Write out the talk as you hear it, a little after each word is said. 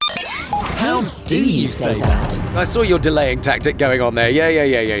How do you say that? I saw your delaying tactic going on there.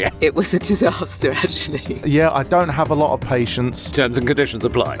 Yeah. It was a disaster, actually. Yeah, I don't have a lot of patience. Terms and conditions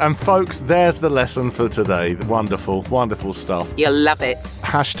apply. And folks, there's the lesson for today. Wonderful, wonderful stuff. You'll love it.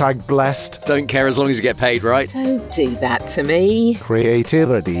 Hashtag blessed. Don't care as long as you get paid, right? Don't do that to me.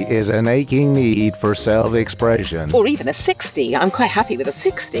 Creativity is an aching need for self-expression. Or even a 60. I'm quite happy with a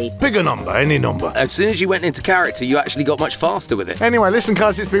 60. Pick a number, any number. As soon as you went into character, you actually got much faster with it. Anyway, listen,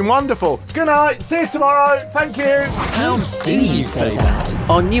 guys, it's been wonderful. Good night. See you tomorrow. Thank you. How do you say that?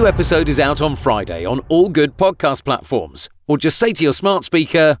 Our new episode is out on Friday on all good podcast platforms. Or just say to your smart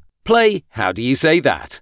speaker, play How Do You Say That?